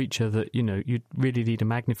small creature that, you'd really need a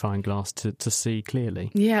magnifying glass to see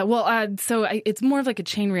clearly. Yeah, well, it's more of like a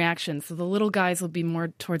chain reaction. So the little guys will be more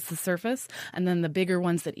towards the surface, and then the bigger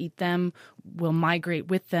ones that eat them will migrate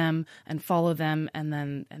with them and follow them, and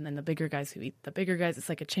then the bigger guys who eat the bigger guys. It's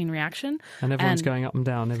like a chain reaction. And everyone's going up and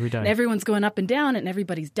down every day. And everyone's going up and down, and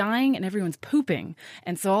everybody's dying, and everyone's pooping.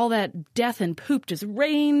 And so all that death and poop just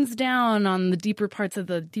rains down on the deeper parts of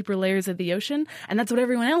the deeper layers of the ocean, and that's what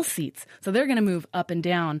everyone else eats. So they're going to move up and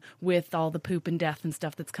down with all the poop and death and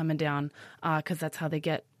stuff that's coming down because that's how they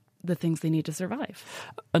get the things they need to survive.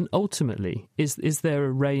 And ultimately, is there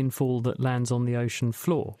a rainfall that lands on the ocean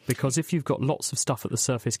floor? Because if you've got lots of stuff at the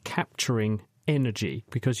surface capturing energy,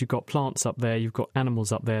 because you've got plants up there, you've got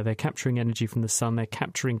animals up there, they're capturing energy from the sun, they're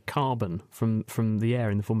capturing carbon from the air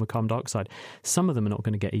in the form of carbon dioxide, some of them are not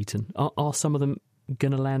going to get eaten. Are some of them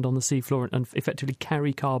going to land on the seafloor and effectively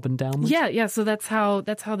carry carbon downwards? Yeah. So that's how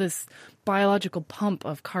this biological pump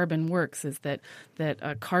of carbon works. Is that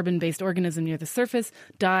a carbon-based organism near the surface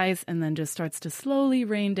dies and then just starts to slowly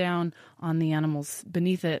rain down on the animals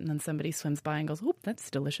beneath it, and then somebody swims by and goes, "Oh, that's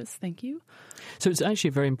delicious, thank you." So it's actually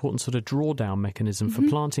a very important sort of drawdown mechanism for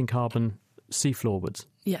planting carbon seafloorwards.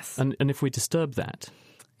 Yes. And if we disturb that,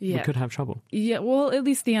 we could have trouble. Yeah, well, at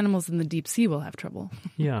least the animals in the deep sea will have trouble.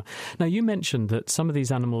 Yeah. Now, you mentioned that some of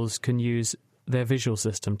these animals can use their visual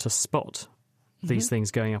system to spot these things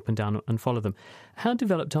going up and down and follow them. How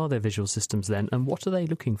developed are their visual systems then, and what are they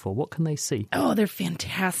looking for? What can they see? Oh, they're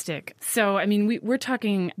fantastic. So, I mean, we're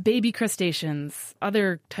talking baby crustaceans,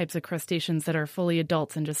 other types of crustaceans that are fully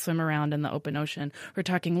adults and just swim around in the open ocean. We're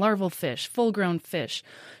talking larval fish, full-grown fish,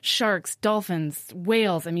 sharks, dolphins,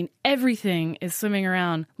 whales. I mean, everything is swimming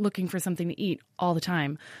around looking for something to eat all the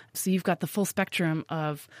time. So you've got the full spectrum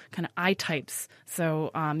of kind of eye types.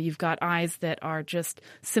 So you've got eyes that are just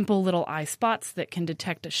simple little eye spots that can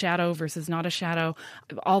detect a shadow versus not a shadow,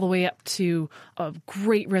 all the way up to a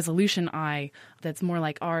great resolution eye that's more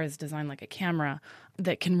like ours, designed like a camera,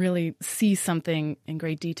 that can really see something in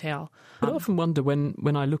great detail. I often wonder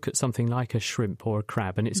when I look at something like a shrimp or a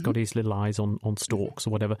crab and it's got its little eyes on stalks or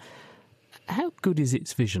whatever, how good is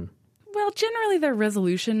its vision? Well, generally their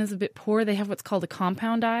resolution is a bit poor. They have what's called a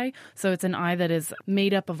compound eye. So it's an eye that is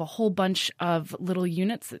made up of a whole bunch of little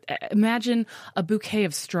units. Imagine a bouquet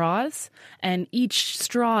of straws, and each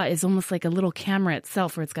straw is almost like a little camera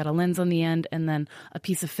itself, where it's got a lens on the end and then a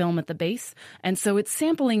piece of film at the base. And so it's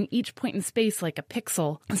sampling each point in space like a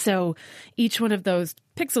pixel. So each one of those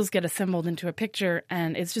pixels get assembled into a picture,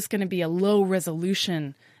 and it's just going to be a low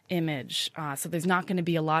resolution image. So there's not going to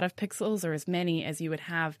be a lot of pixels, or as many as you would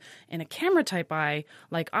have in a camera type eye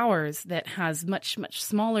like ours that has much, much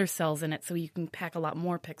smaller cells in it, so you can pack a lot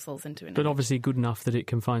more pixels into it. But obviously good enough that it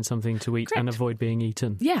can find something to eat and avoid being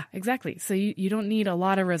eaten. Yeah, exactly. So you don't need a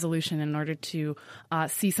lot of resolution in order to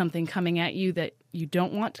see something coming at you that you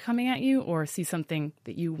don't want coming at you, or see something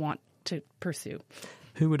that you want to pursue.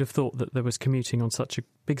 Who would have thought that there was commuting on such a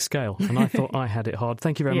big scale? And I thought I had it hard.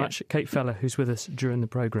 Thank you very much, Kate Feller, who's with us during the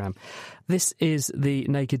programme. This is The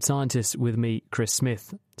Naked Scientist with me, Chris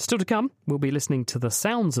Smith. Still to come, we'll be listening to the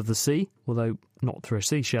sounds of the sea, although not through a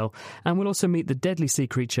seashell, and we'll also meet the deadly sea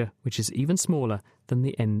creature, which is even smaller than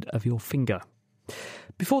the end of your finger.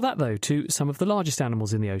 Before that, though, to some of the largest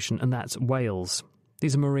animals in the ocean, and that's whales.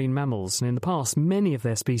 These are marine mammals, and in the past, many of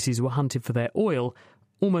their species were hunted for their oil,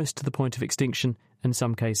 almost to the point of extinction, and in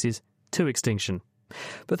some cases, to extinction.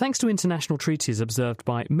 But thanks to international treaties observed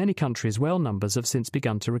by many countries, whale numbers have since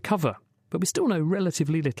begun to recover. But we still know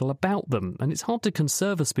relatively little about them, and it's hard to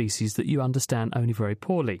conserve a species that you understand only very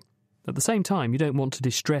poorly. At the same time, you don't want to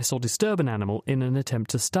distress or disturb an animal in an attempt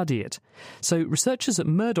to study it. So researchers at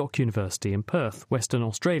Murdoch University in Perth, Western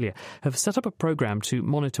Australia, have set up a programme to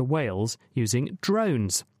monitor whales using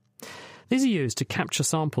drones. These are used to capture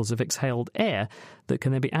samples of exhaled air that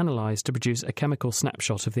can then be analysed to produce a chemical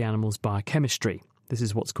snapshot of the animal's biochemistry. This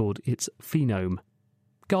is what's called its phenome.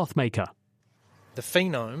 Garth Maker. The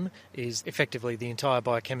phenome is effectively the entire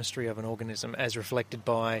biochemistry of an organism as reflected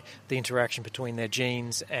by the interaction between their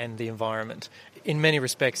genes and the environment. In many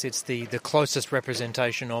respects, it's the closest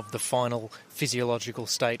representation of the final physiological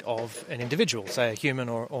state of an individual, say a human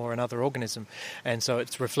or another organism. And so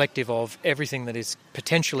it's reflective of everything that is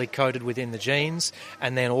potentially coded within the genes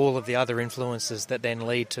and then all of the other influences that then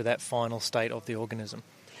lead to that final state of the organism.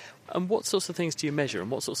 And what sorts of things do you measure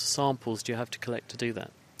and what sorts of samples do you have to collect to do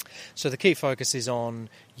that? So the key focus is on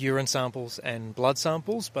urine samples and blood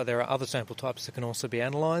samples, but there are other sample types that can also be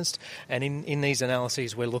analysed. And in these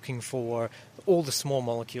analyses, we're looking for all the small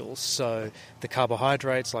molecules, so the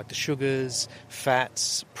carbohydrates like the sugars,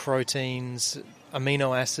 fats, proteins,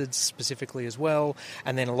 amino acids specifically as well,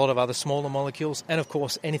 and then a lot of other smaller molecules, and of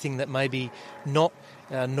course anything that may be not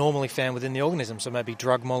normally found within the organism, so maybe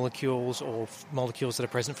drug molecules or molecules that are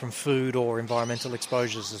present from food or environmental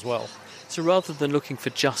exposures as well. So rather than looking for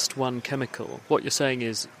just one chemical, what you're saying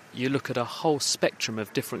is you look at a whole spectrum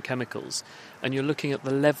of different chemicals and you're looking at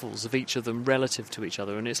the levels of each of them relative to each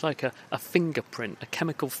other, and it's like a fingerprint, a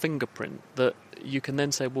chemical fingerprint that you can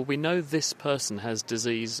then say, well, we know this person has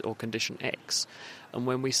disease or condition X, and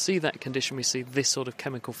when we see that condition we see this sort of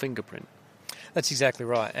chemical fingerprint. That's exactly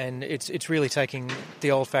right, and it's really taking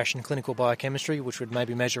the old-fashioned clinical biochemistry, which would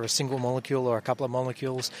maybe measure a single molecule or a couple of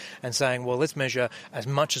molecules, and saying, well, let's measure as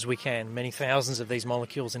much as we can, many thousands of these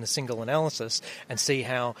molecules in a single analysis, and see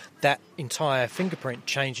how that entire fingerprint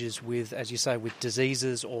changes with, as you say, with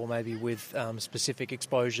diseases or maybe with specific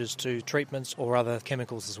exposures to treatments or other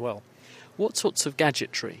chemicals as well. What sorts of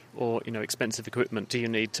gadgetry or expensive equipment do you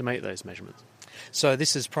need to make those measurements? So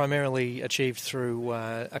this is primarily achieved through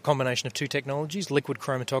a combination of two technologies, liquid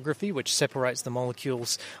chromatography, which separates the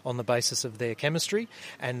molecules on the basis of their chemistry,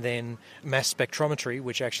 and then mass spectrometry,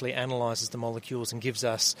 which actually analyses the molecules and gives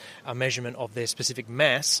us a measurement of their specific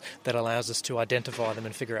mass that allows us to identify them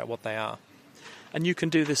and figure out what they are. And you can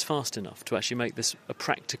do this fast enough to actually make this a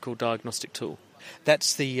practical diagnostic tool?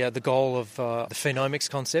 That's the goal of the phenomics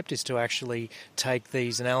concept, is to actually take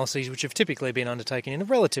these analyses, which have typically been undertaken in a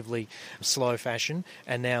relatively slow fashion,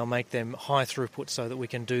 and now make them high throughput so that we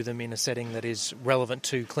can do them in a setting that is relevant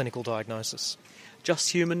to clinical diagnosis. Just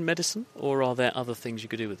human medicine, or are there other things you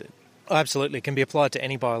could do with it? Absolutely, it can be applied to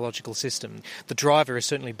any biological system. The driver has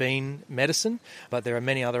certainly been medicine, but there are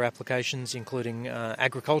many other applications, including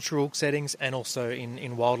agricultural settings and also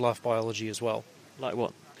in wildlife biology as well. Like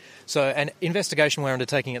what? So an investigation we're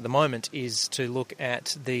undertaking at the moment is to look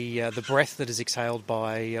at the breath that is exhaled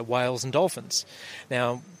by whales and dolphins.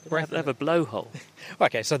 Now, they have a blowhole.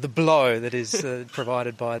 Okay, so the blow that is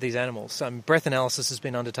provided by these animals. Breath analysis has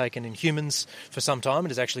been undertaken in humans for some time.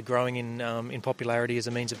 It is actually growing in popularity as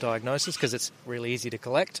a means of diagnosis because it's really easy to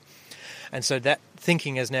collect. And so that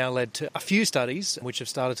thinking has now led to a few studies which have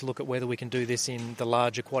started to look at whether we can do this in the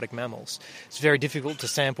large aquatic mammals. It's very difficult to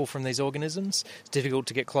sample from these organisms. It's difficult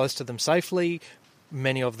to get close to them safely.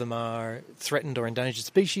 Many of them are threatened or endangered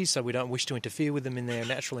species, so we don't wish to interfere with them in their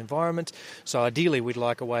natural environment. So ideally, we'd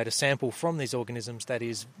like a way to sample from these organisms that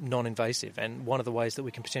is non-invasive. And one of the ways that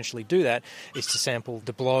we can potentially do that is to sample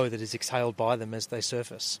the blow that is exhaled by them as they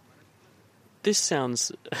surface. This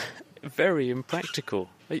sounds very impractical.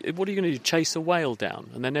 What are you going to do, chase a whale down,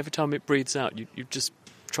 and then every time it breathes out, you just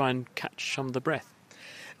try and catch some of the breath?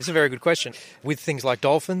 It's a very good question. With things like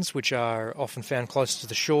dolphins, which are often found close to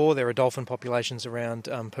the shore, there are dolphin populations around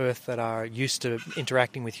Perth that are used to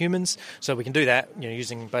interacting with humans, so we can do that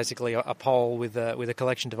using basically a pole with a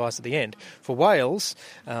collection device at the end. For whales,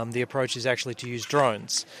 the approach is actually to use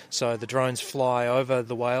drones. So the drones fly over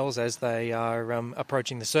the whales as they are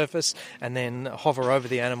approaching the surface and then hover over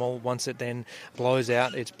the animal. Once it then blows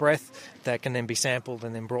out its breath, that can then be sampled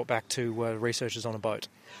and then brought back to researchers on a boat.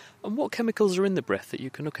 And what chemicals are in the breath that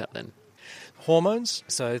you can look at then? hormones,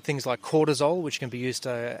 so things like cortisol, which can be used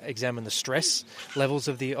to examine the stress levels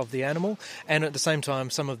of the animal, and at the same time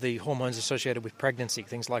some of the hormones associated with pregnancy,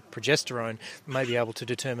 things like progesterone, may be able to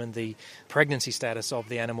determine the pregnancy status of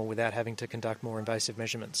the animal without having to conduct more invasive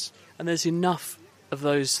measurements. And there's enough of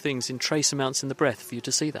those things in trace amounts in the breath for you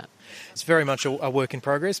to see that? It's very much a work in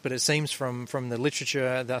progress, but it seems from the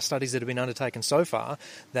literature, the studies that have been undertaken so far,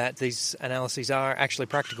 that these analyses are actually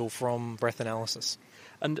practical from breath analysis.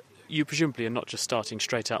 And you presumably are not just starting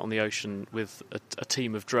straight out on the ocean with a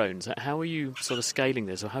team of drones. How are you sort of scaling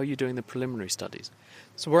this, or how are you doing the preliminary studies?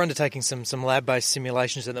 So we're undertaking some lab-based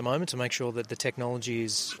simulations at the moment to make sure that the technology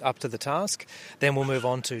is up to the task. Then we'll move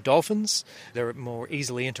on to dolphins. They're more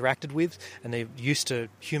easily interacted with, and they're used to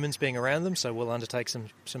humans being around them, so we'll undertake some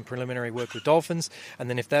preliminary work with dolphins. And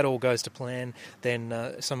then if that all goes to plan,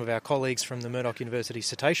 then some of our colleagues from the Murdoch University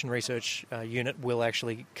Cetacean Research Unit will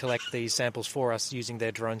actually collect these samples for us using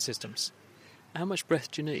their drone systems. How much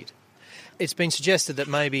breath do you need? It's been suggested that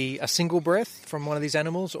maybe a single breath from one of these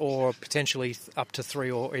animals, or potentially up to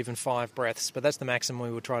 3 or even 5 breaths, but that's the maximum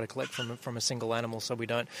we would try to collect from a single animal, so we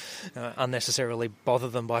don't unnecessarily bother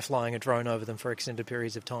them by flying a drone over them for extended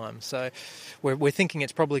periods of time. So we're thinking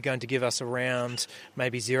it's probably going to give us around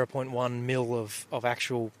maybe 0.1 mil of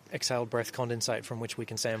actual exhaled breath condensate from which we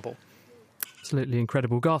can sample. Absolutely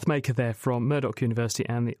incredible. Garth Maker there from Murdoch University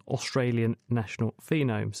and the Australian National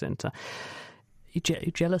Phenome Centre. You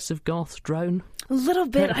jealous of Garth's drone? A little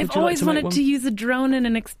bit. I've always wanted to use a drone in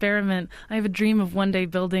an experiment. I have a dream of one day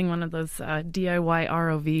building one of those DIY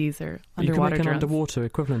ROVs or underwater drones. You could make an underwater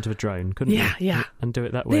equivalent of a drone, couldn't you? Yeah. And do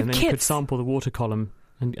it that way. And then you could sample the water column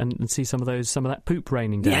and see some of that poop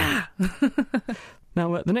raining down. Yeah.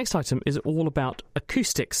 Now, the next item is all about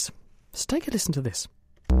acoustics. So take a listen to this.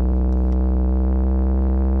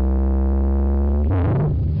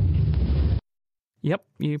 Yep,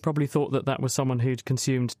 you probably thought that was someone who'd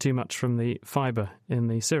consumed too much from the fibre in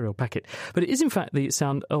the cereal packet. But it is in fact the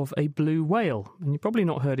sound of a blue whale, and you've probably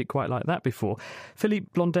not heard it quite like that before. Philippe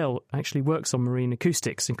Blondel actually works on marine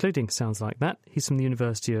acoustics, including sounds like that. He's from the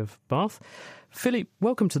University of Bath. Philippe,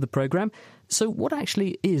 welcome to the programme. So what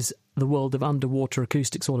actually is the world of underwater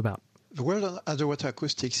acoustics all about? The world of underwater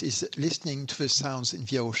acoustics is listening to the sounds in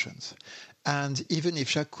the oceans. And even if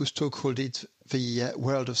Jacques Cousteau called it the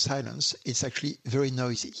world of silence, it's actually very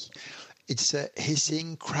noisy. It's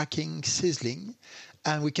hissing, cracking, sizzling,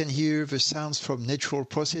 and we can hear the sounds from natural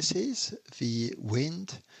processes, the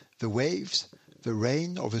wind, the waves, the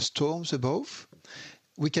rain or the storms above.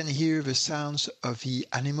 We can hear the sounds of the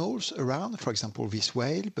animals around, for example, this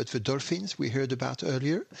whale, but the dolphins we heard about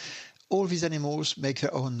earlier. All these animals make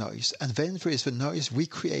their own noise. And then there is the noise we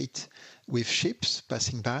create with ships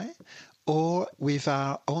passing by, or with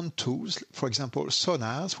our own tools, for example,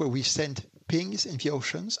 sonars, where we send pings in the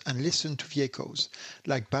oceans and listen to the echoes,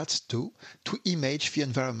 like bats do, to image the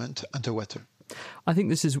environment underwater. I think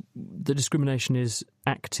the discrimination is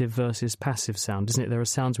active versus passive sound, isn't it? There are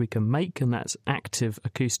sounds we can make, and that's active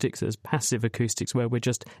acoustics. There's passive acoustics, where we're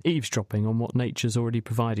just eavesdropping on what nature's already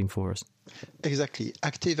providing for us. Exactly.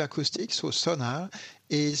 Active acoustics, so sonar,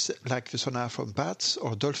 is like the sonar from bats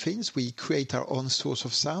or dolphins. We create our own source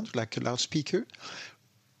of sound, like a loudspeaker,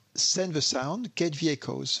 send the sound, get the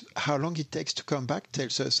echoes. How long it takes to come back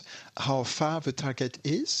tells us how far the target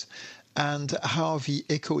is, and how the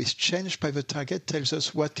echo is changed by the target tells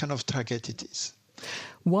us what kind of target it is.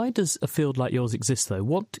 Why does a field like yours exist, though?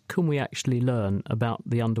 What can we actually learn about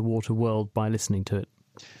the underwater world by listening to it?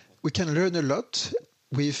 We can learn a lot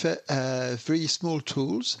with very small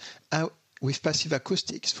tools. With passive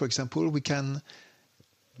acoustics, for example, we can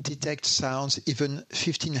detect sounds even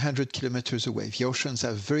 1,500 kilometers away. The oceans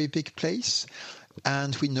are a very big place,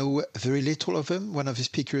 and we know very little of them. One of the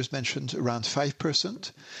speakers mentioned around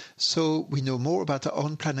 5%. So we know more about our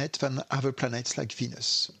own planet than other planets like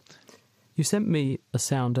Venus. You sent me a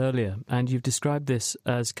sound earlier, and you've described this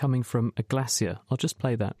as coming from a glacier. I'll just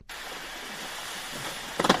play that.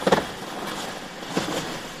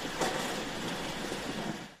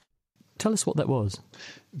 Tell us what that was.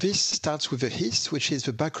 This starts with a hiss, which is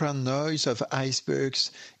the background noise of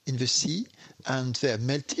icebergs in the sea, and they're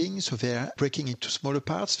melting, so they're breaking into smaller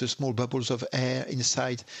parts. The small bubbles of air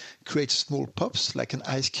inside create small pops, like an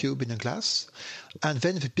ice cube in a glass. And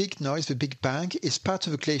then the big noise, the big bang, is part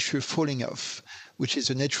of a glacier falling off, which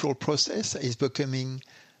is a natural process. It's becoming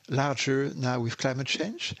larger now with climate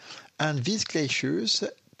change. And these glaciers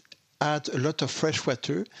add a lot of fresh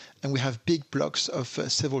water, and we have big blocks of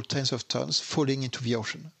several tens of tons falling into the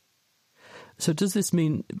ocean. So does this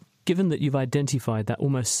mean, given that you've identified that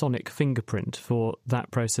almost sonic fingerprint for that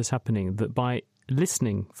process happening, that by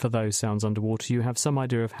listening for those sounds underwater, you have some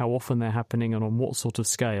idea of how often they're happening and on what sort of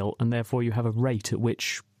scale, and therefore you have a rate at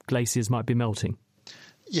which glaciers might be melting.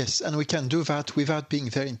 Yes, and we can do that without being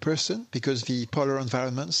there in person because the polar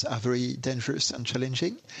environments are very dangerous and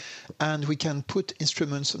challenging. And we can put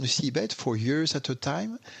instruments on the seabed for years at a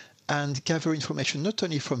time and gather information not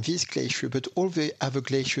only from this glacier but all the other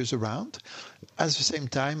glaciers around. At the same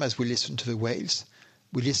time as we listen to the whales,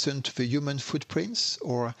 we listen to the human footprints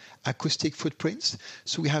or acoustic footprints.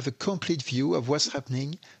 So we have a complete view of what's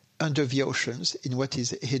happening under the oceans in what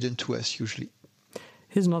is hidden to us usually.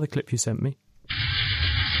 Here's another clip you sent me.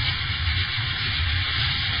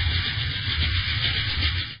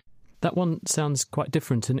 That one sounds quite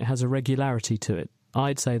different and it has a regularity to it.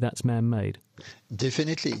 I'd say that's man-made.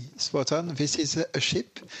 Definitely, spot on. This is a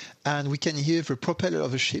ship, and we can hear the propeller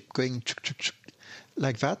of a ship going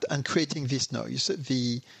like that and creating this noise.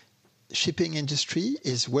 The shipping industry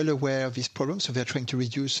is well aware of this problem, so they're trying to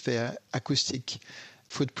reduce their acoustic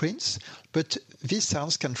footprints. But these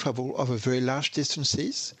sounds can travel over very large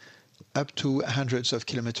distances, up to hundreds of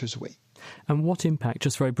kilometers away. And what impact,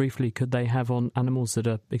 just very briefly, could they have on animals that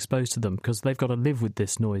are exposed to them? Because they've got to live with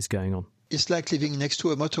this noise going on. It's like living next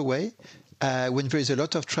to a motorway. When there is a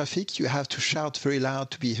lot of traffic, you have to shout very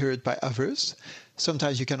loud to be heard by others.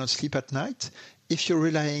 Sometimes you cannot sleep at night. If you're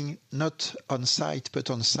relying not on sight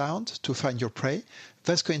but on sound to find your prey,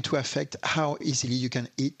 that's going to affect how easily you can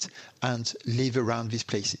eat and live around these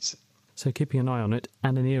places. So keeping an eye on it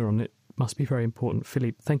and an ear on it must be very important.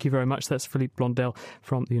 Philippe, thank you very much. That's Philippe Blondel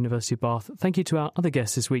from the University of Bath. Thank you to our other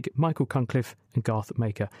guests this week, Michael Cunliffe and Garth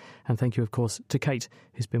Maker. And thank you, of course, to Kate,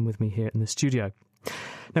 who's been with me here in the studio.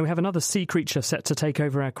 Now, we have another sea creature set to take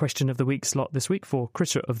over our Question of the Week slot this week for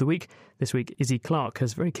Critter of the Week. This week, Izzy Clark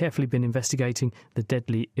has very carefully been investigating the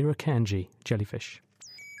deadly irukandji jellyfish.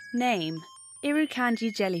 Name: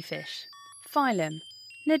 irukandji jellyfish. Phylum: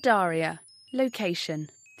 Cnidaria. Location: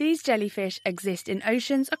 these jellyfish exist in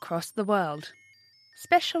oceans across the world.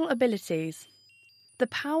 Special abilities: the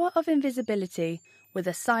power of invisibility with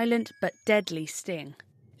a silent but deadly sting.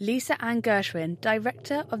 Lisa Ann Gershwin,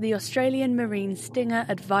 Director of the Australian Marine Stinger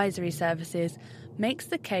Advisory Services, makes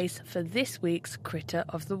the case for this week's Critter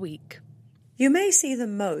of the Week. You may see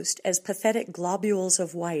them most as pathetic globules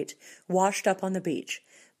of white washed up on the beach,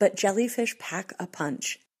 but jellyfish pack a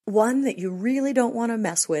punch. One that you really don't want to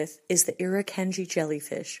mess with is the irukandji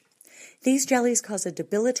jellyfish. These jellies cause a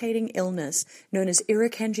debilitating illness known as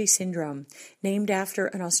irukandji syndrome, named after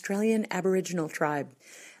an Australian Aboriginal tribe.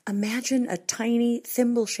 Imagine a tiny,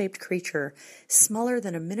 thimble-shaped creature, smaller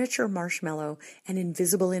than a miniature marshmallow and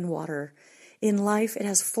invisible in water. In life, it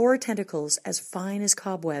has 4 tentacles as fine as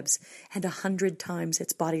cobwebs and 100 times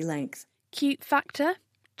its body length. Cute factor?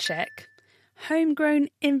 Check. Homegrown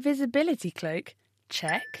invisibility cloak?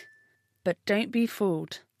 Check. But don't be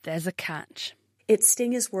fooled. There's a catch. Its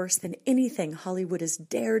sting is worse than anything Hollywood has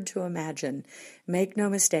dared to imagine. Make no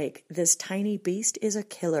mistake, this tiny beast is a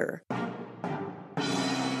killer.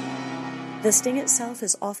 The sting itself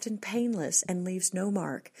is often painless and leaves no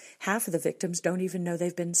mark. Half of the victims don't even know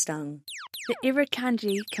they've been stung. The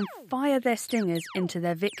irukandji can fire their stingers into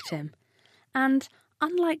their victim. And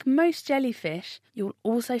unlike most jellyfish, you'll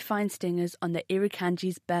also find stingers on the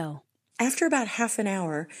irukandji's bell. After about half an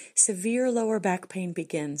hour, severe lower back pain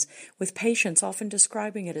begins, with patients often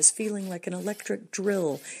describing it as feeling like an electric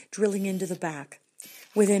drill drilling into the back.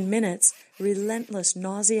 Within minutes, relentless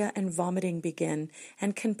nausea and vomiting begin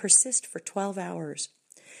and can persist for 12 hours.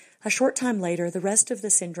 A short time later, the rest of the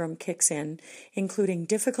syndrome kicks in, including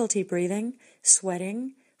difficulty breathing,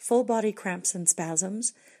 sweating, full body cramps and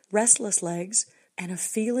spasms, restless legs, and a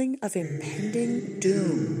feeling of impending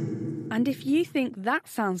doom. And if you think that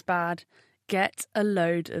sounds bad, get a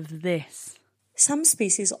load of this. Some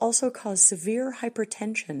species also cause severe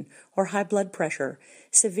hypertension or high blood pressure,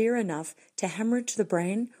 severe enough to hemorrhage the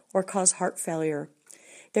brain or cause heart failure.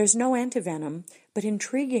 There's no antivenom, but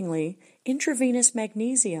intriguingly, intravenous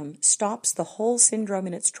magnesium stops the whole syndrome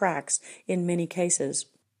in its tracks in many cases.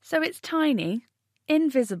 So it's tiny,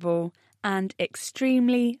 invisible, and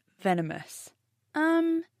extremely venomous.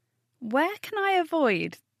 Where can I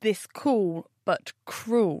avoid this cool but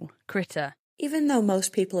cruel critter? Even though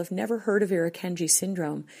most people have never heard of irukandji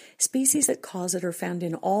syndrome, species that cause it are found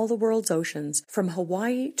in all the world's oceans, from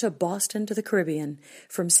Hawaii to Boston to the Caribbean,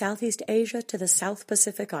 from Southeast Asia to the South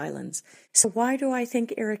Pacific Islands. So why do I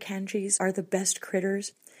think irukandjis are the best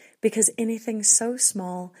critters? Because anything so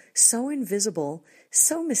small, so invisible,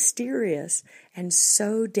 so mysterious, and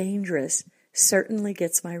so dangerous certainly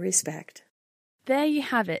gets my respect. There you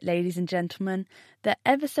have it, ladies and gentlemen, the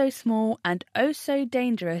ever so small and oh so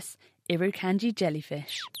dangerous irukandji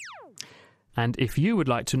jellyfish. And if you would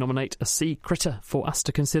like to nominate a sea critter for us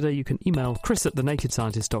to consider, you can email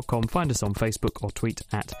chris@thenakedscientist.com, find us on Facebook or tweet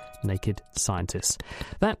 @nakedscientists.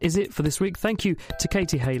 That is it for this week. Thank you to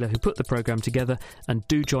Katie Haler, who put the programme together, and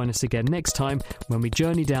do join us again next time when we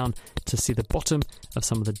journey down to see the bottom of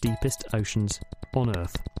some of the deepest oceans on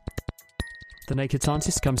Earth. The Naked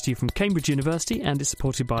Scientist comes to you from Cambridge University and is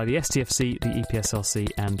supported by the STFC, the EPSRC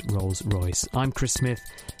and Rolls-Royce. I'm Chris Smith,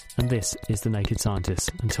 and this is The Naked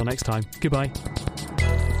Scientist. Until next time, goodbye.